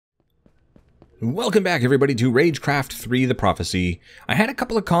Welcome back everybody to Ragecraft 3 The Prophecy. I had a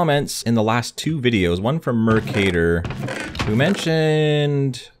couple of comments in the last two videos, one from Mercator, who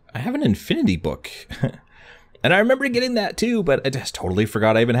mentioned I have an infinity book. And I remember getting that too, but I just totally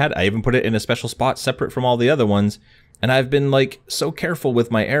forgot I even had it. I even put it in a special spot separate from all the other ones. And I've been like so careful with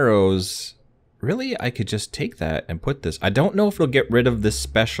my arrows. Really, I could just take that and put this. I don't know if it'll get rid of this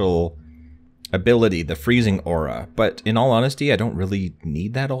special ability, the freezing aura, but in all honesty, I don't really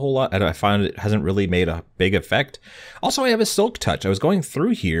need that a whole lot. I find it hasn't really made a big effect. Also, I have a Silk Touch. I was going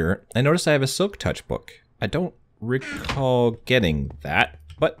through here, I noticed I have a Silk Touch book. I don't recall getting that,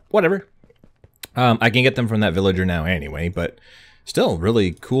 but whatever. I can get them from that villager now anyway, but still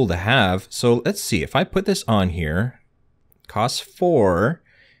really cool to have. So let's see, if I put this on here, costs 4,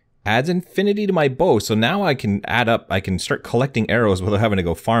 adds infinity to my bow, so now I can add up, I can start collecting arrows without having to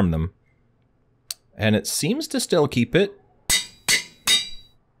go farm them. And it seems to still keep it.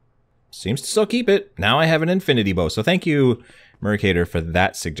 Seems to still keep it. Now I have an infinity bow. So thank you, Mercator, for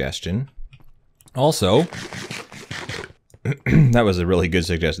that suggestion. Also, that was a really good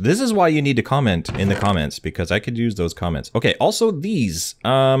suggestion. This is why you need to comment in the comments, because I could use those comments. Okay, also these.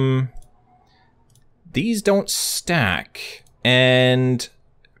 These don't stack. And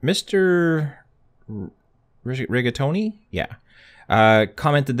Mr. Rigatoni? Yeah.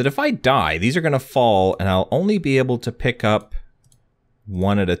 Commented that if I die, these are going to fall and I'll only be able to pick up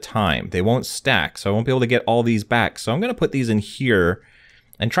one at a time. They won't stack, so I won't be able to get all these back. So I'm going to put these in here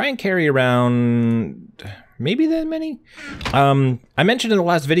and try and carry around maybe that many. I mentioned in the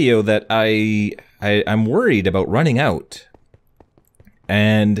last video that I'm worried about running out.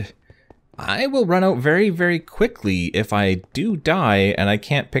 And I will run out very, very quickly if I do die and I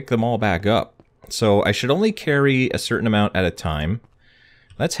can't pick them all back up. So I should only carry a certain amount at a time.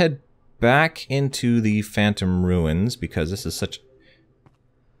 Let's head back into the Phantom Ruins because this is such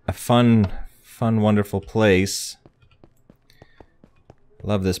a fun, wonderful place.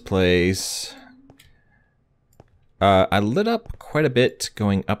 Love this place. I lit up quite a bit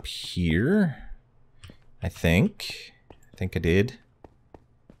going up here. I think I did.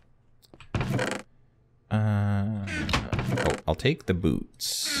 Oh, I'll take the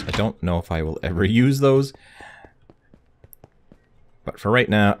boots. I don't know if I will ever use those. But for right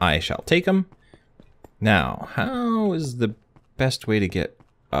now, I shall take them. Now, how is the best way to get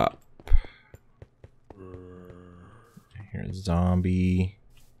up? Here's a zombie.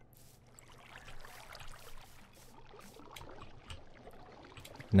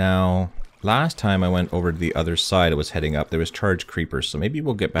 Now, last time I went over to the other side, I was heading up. There was charged creepers, so maybe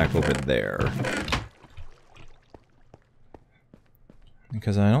we'll get back over there.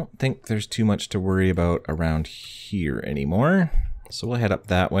 Because I don't think there's too much to worry about around here anymore. So we'll head up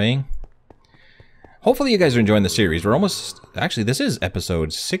that way. Hopefully you guys are enjoying the series. We're almost... Actually, this is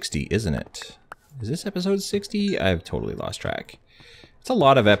episode 60, isn't it? Is this episode 60? I've totally lost track. It's a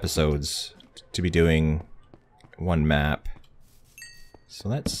lot of episodes to be doing one map. So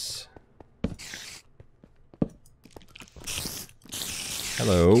let's...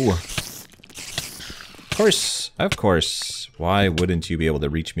 Hello. Of course. Why wouldn't you be able to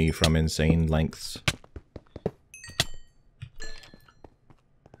reach me from insane lengths?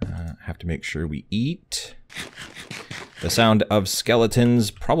 Have to make sure we eat. The sound of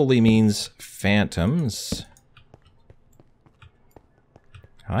skeletons probably means phantoms.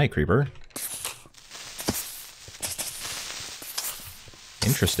 Hi, creeper.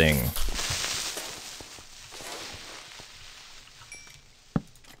 Interesting.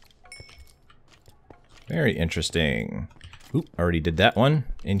 Very interesting. Oop, already did that one.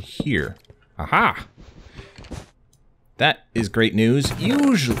 In here. Aha! That is great news.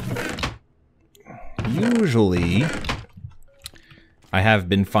 Usually, I have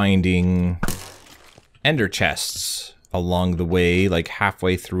been finding ender chests along the way, like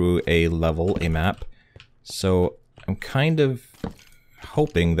halfway through a level, a map. So I'm kind of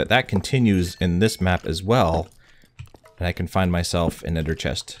hoping that that continues in this map as well. And I can find myself an ender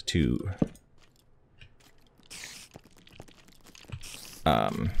chest too.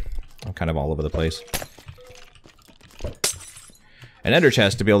 I'm kind of all over the place. An ender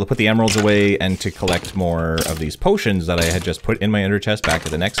chest to be able to put the emeralds away and to collect more of these potions that I had just put in my ender chest back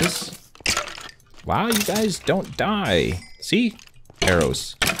at the Nexus. Wow, you guys don't die. See?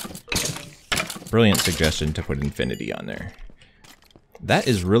 Arrows. Brilliant suggestion to put infinity on there. That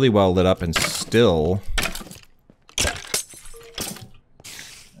is really well lit up and still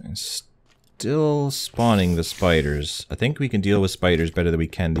spawning the spiders. I think we can deal with spiders better than we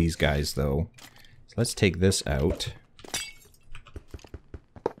can these guys, though. So let's take this out.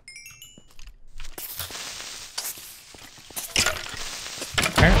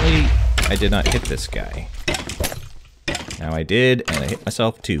 Apparently, I did not hit this guy. Now I did, and I hit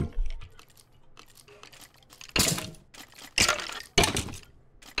myself too.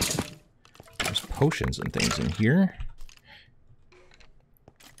 There's potions and things in here.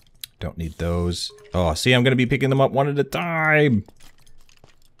 Don't need those. Oh, see, I'm gonna be picking them up one at a time.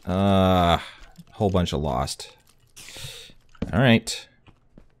 Whole bunch of lost. Alright.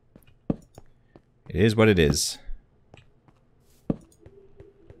 It is what it is.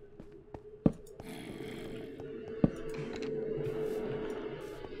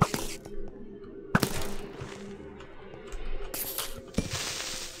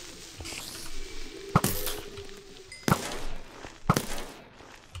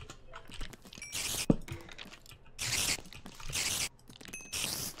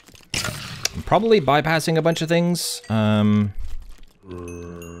 Probably bypassing a bunch of things. I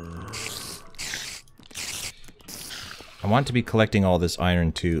want to be collecting all this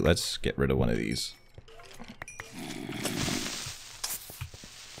iron too. Let's get rid of one of these.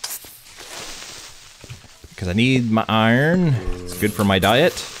 Because I need my iron. It's good for my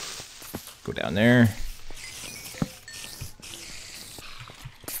diet. Go down there.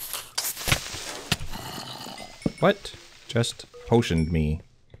 What? Just potioned me.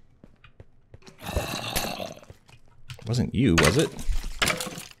 Wasn't you, was it?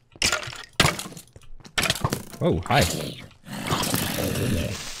 Oh, hi.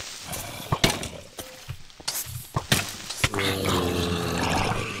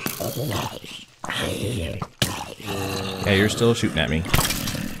 Yeah, you're still shooting at me.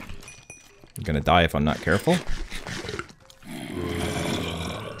 I'm gonna die if I'm not careful.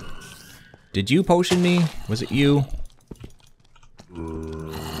 Did you potion me? Was it you?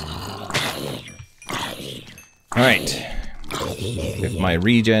 Alright. If my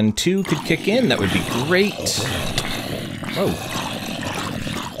regen 2 could kick in, that would be great. Whoa.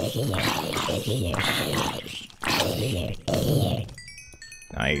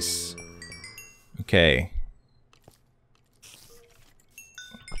 Nice. Okay.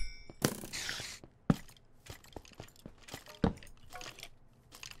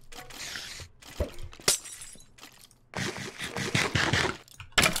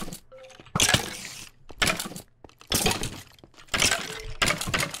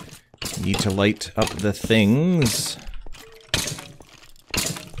 Need to light up the things.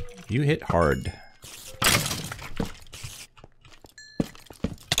 You hit hard.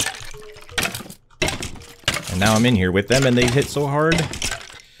 And now I'm in here with them and they hit so hard.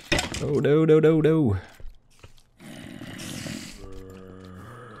 Oh no, no, no, no.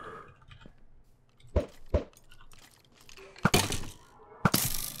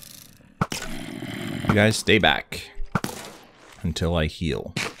 You guys stay back until I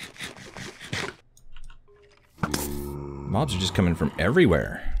heal. Mobs are just coming from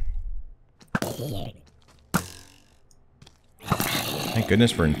everywhere. Thank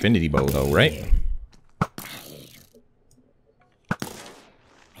goodness for Infinity Bow though, right?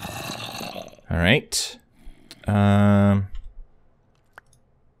 Alright.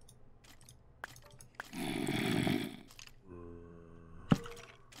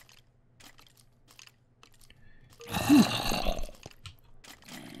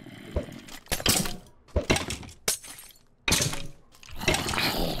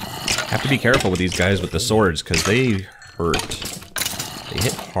 Have to be careful with these guys with the swords because they hurt. They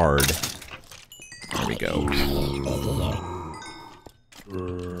hit hard. There we go.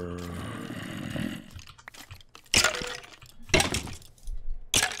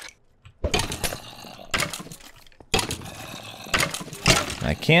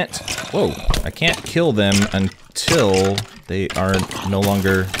 I can't, whoa, I can't kill them until they are no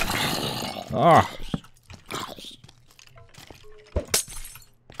longer,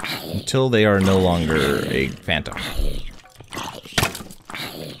 until they are no longer a phantom.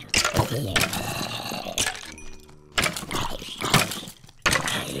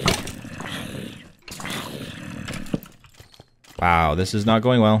 Wow, this is not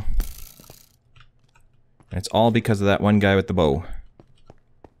going well. It's all because of that one guy with the bow.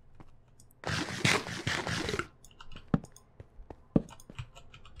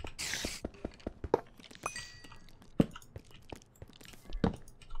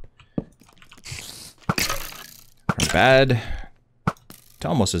 Bad to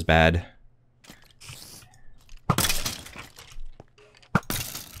almost as bad.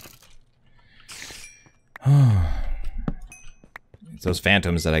 It's those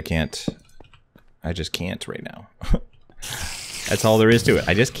phantoms that I just can't right now. That's all there is to it.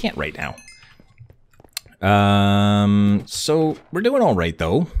 I just can't right now. So we're doing all right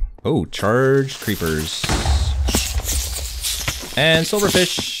though. Oh, charged creepers. And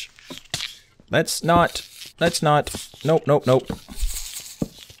silverfish. Let's not. Nope, nope, nope.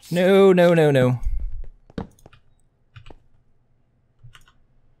 No, no, no, no.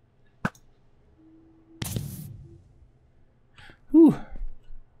 Whew.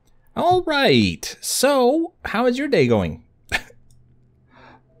 All right. So, how is your day going?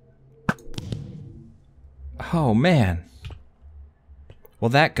 Oh, man. Well,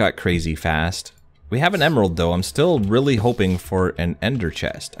 that got crazy fast. We have an emerald, though. I'm still really hoping for an ender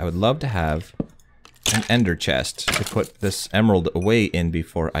chest. I would love to have an ender chest to put this emerald away in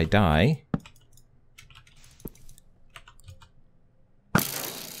before I die.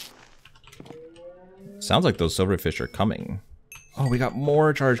 Sounds like those silverfish are coming. Oh, we got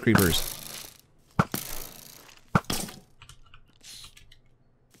more charge creepers.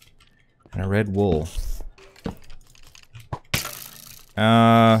 And a red wool.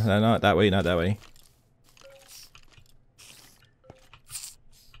 Not that way, not that way.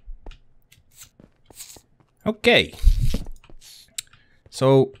 Okay.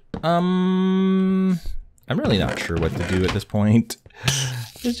 So, I'm really not sure what to do at this point.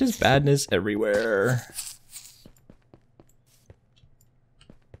 There's just badness everywhere.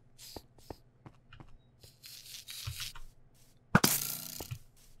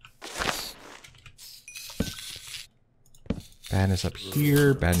 Badness up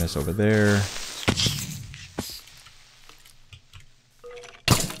here, badness over there.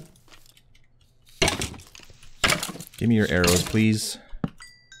 Give me your arrows, please.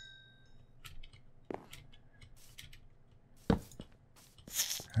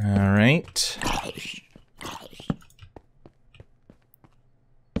 All right.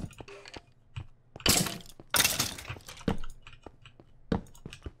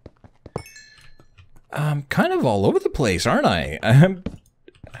 I'm kind of all over the place, aren't I? I'm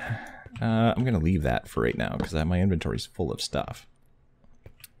gonna leave that for right now because my inventory's full of stuff.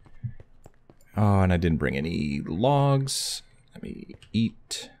 Oh, and I didn't bring any logs. Let me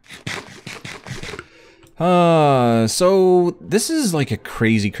eat. So this is like a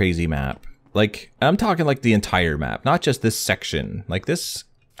crazy, crazy map. Like, I'm talking like the entire map, not just this section. Like this,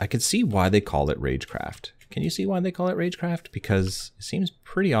 I could see why they call it Ragecraft. Can you see why they call it Ragecraft? Because it seems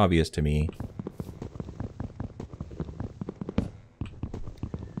pretty obvious to me.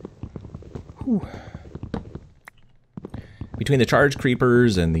 Whew. Between the charge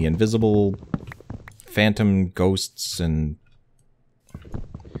creepers and the invisible phantom ghosts and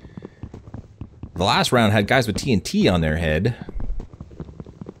the last round had guys with TNT on their head.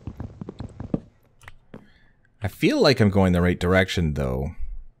 I feel like I'm going the right direction though.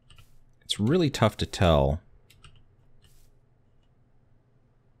 It's really tough to tell.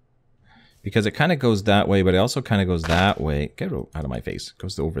 Because it kind of goes that way, but it also kind of goes that way. Get out of my face. It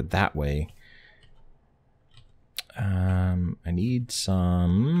goes over that way. I need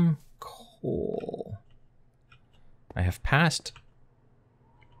some coal. I have passed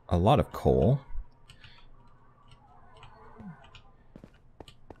a lot of coal.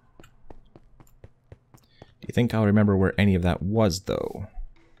 Do you think I'll remember where any of that was, though?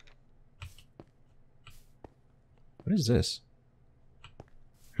 What is this?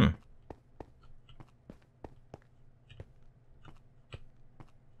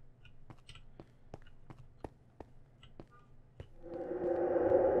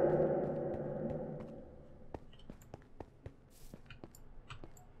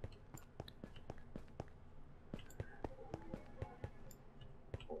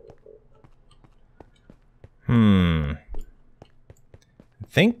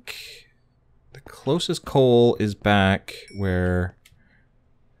 I think the closest coal is back where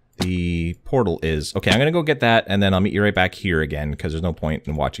the portal is. Okay, I'm gonna go get that, and then I'll meet you right back here again, because there's no point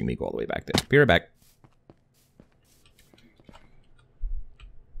in watching me go all the way back there. Be right back.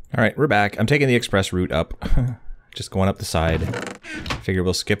 Alright, we're back. I'm taking the express route up. Just going up the side. Figure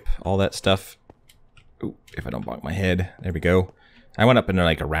we'll skip all that stuff. Ooh, if I don't bonk my head. There we go. I went up and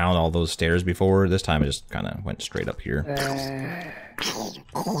like around all those stairs before. This time I just kind of went straight up here.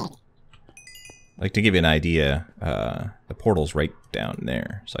 Like, to give you an idea, the portal's right down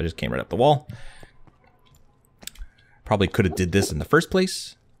there. So I just came right up the wall. Probably could have did this in the first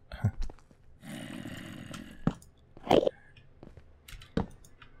place.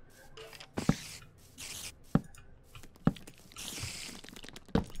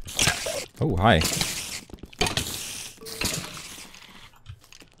 Oh, hi.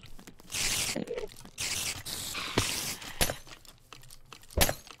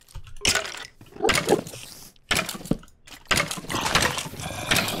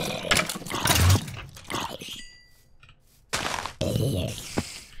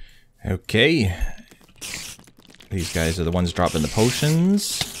 Okay. These guys are the ones dropping the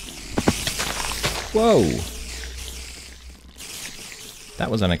potions. Whoa.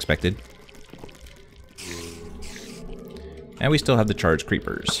 That was unexpected. And we still have the charged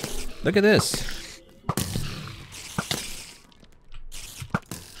creepers. Look at this.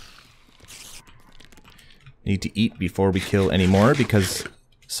 Need to eat before we kill any more because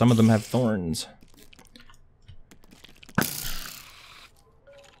some of them have thorns.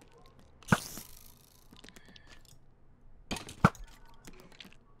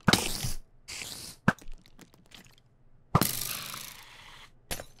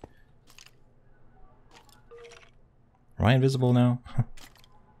 Am I invisible now?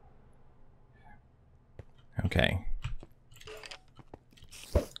 Okay.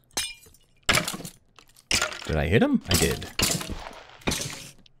 Did I hit him? I did.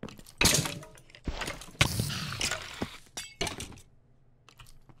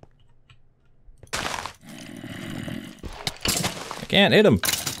 I can't hit him.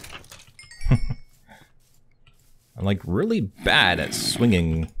 I'm like really bad at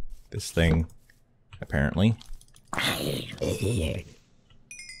swinging this thing, apparently.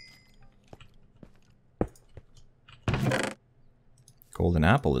 Golden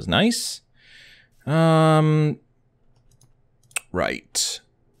apple is nice. Right.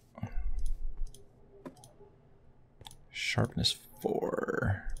 Sharpness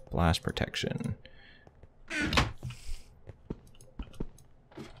 4. Blast protection.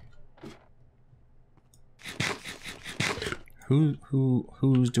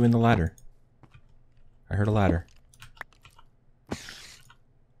 Who's doing the ladder? I heard a ladder.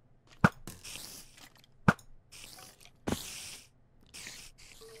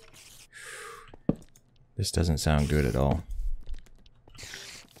 This doesn't sound good at all.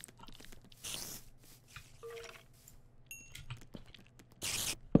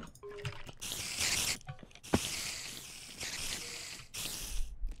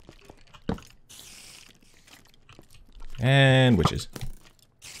 And witches.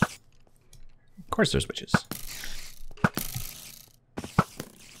 Of course there's witches.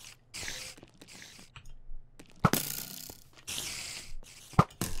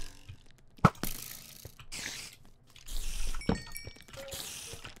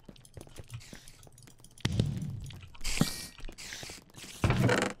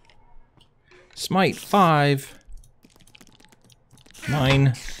 Smite 5.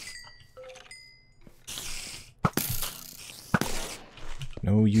 9.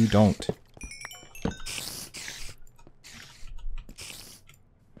 No, you don't.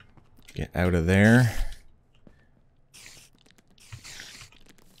 Get out of there.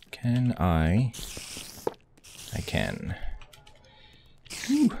 Can I? I can.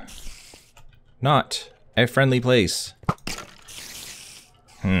 Whew. Not a friendly place.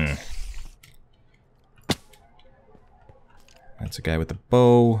 That's a guy with a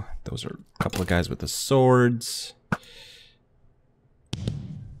bow. Those are a couple of guys with the swords.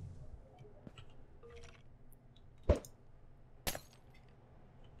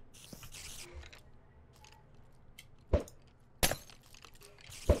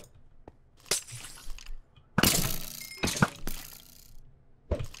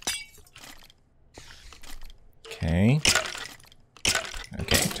 Okay.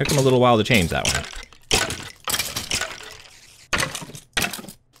 Okay, took him a little while to change that one.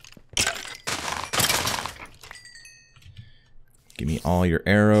 Give me all your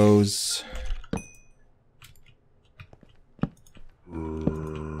arrows.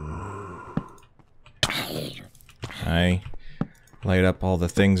 I light up all the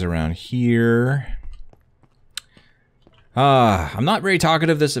things around here. I'm not very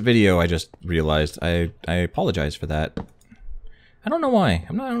talkative this video, I just realized. I apologize for that. I don't know why.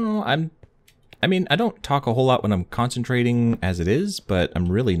 I don't know. I mean, I don't talk a whole lot when I'm concentrating as it is, but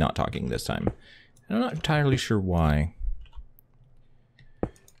I'm really not talking this time. I'm not entirely sure why.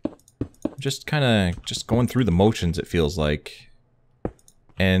 Just kind of just going through the motions, it feels like.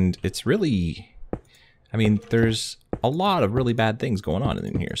 And it's really, I mean, there's a lot of really bad things going on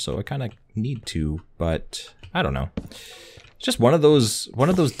in here, so I kind of need to, but I don't know. It's just one of those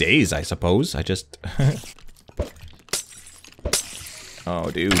days, I suppose. I just oh,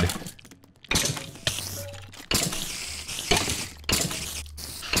 dude.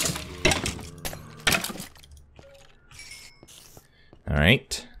 All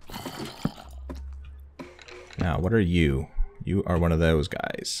right. Now, what are you? You are one of those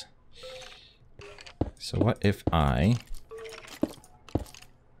guys. So what if I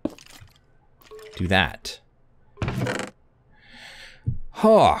do that?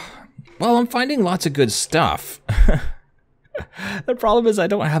 Oh, well, I'm finding lots of good stuff. The problem is I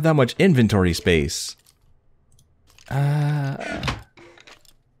don't have that much inventory space.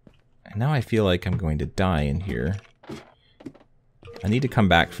 And now I feel like I'm going to die in here. I need to come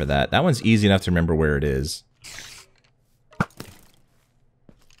back for that. That one's easy enough to remember where it is.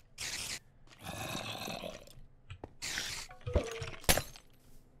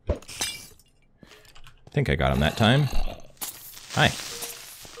 I think I got him that time. Hi.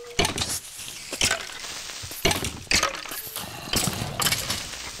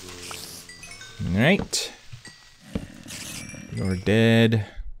 Alright. You're dead.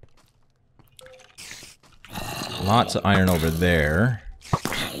 Lots of iron over there.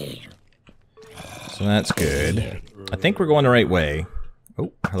 So that's good. I think we're going the right way.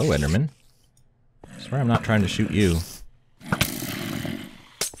 Oh, hello, Enderman. I swear I'm not trying to shoot you.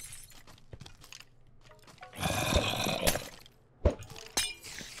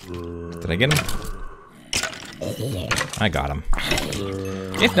 Did I get him? I got him.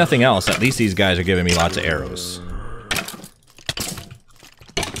 If nothing else, at least these guys are giving me lots of arrows.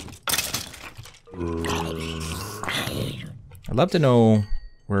 I'd love to know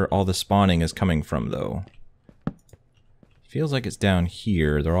where all the spawning is coming from, though. Feels like it's down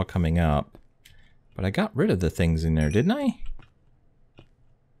here. They're all coming up. But I got rid of the things in there, didn't I?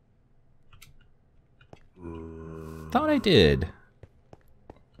 Thought I did.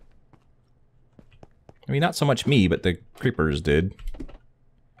 I mean, not so much me, but the creepers did.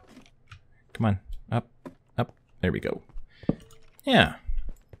 Come on. Up. Up. There we go. Yeah.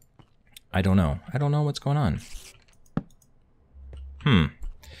 I don't know. I don't know what's going on.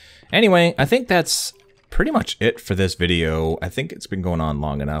 Anyway, I think that's pretty much it for this video. I think it's been going on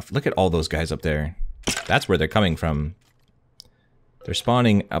long enough. Look at all those guys up there. That's where they're coming from. They're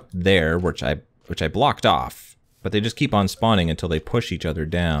spawning up there, which I blocked off. But they just keep on spawning until they push each other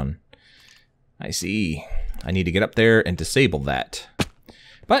down. I see. I need to get up there and disable that.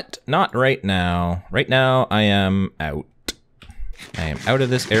 But not right now. Right now, I am out. I am out of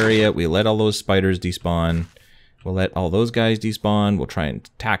this area. We let all those spiders despawn. We'll let all those guys despawn. We'll try and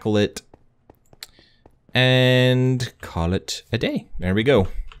tackle it. And call it a day. There we go.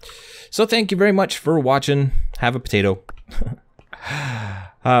 So thank you very much for watching. Have a potato.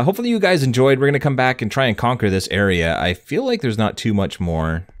 Hopefully you guys enjoyed. We're going to come back and try and conquer this area. I feel like there's not too much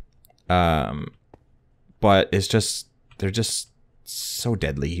more. But it's just, they're just so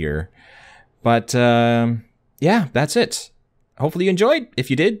deadly here. But yeah, that's it. Hopefully you enjoyed. If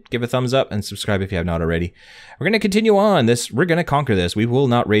you did, give a thumbs up and subscribe if you have not already. We're going to continue on this. We're going to conquer this. We will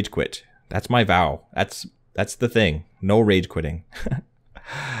not rage quit. That's my vow. That's the thing. No rage quitting.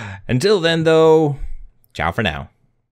 Until then, though, ciao for now.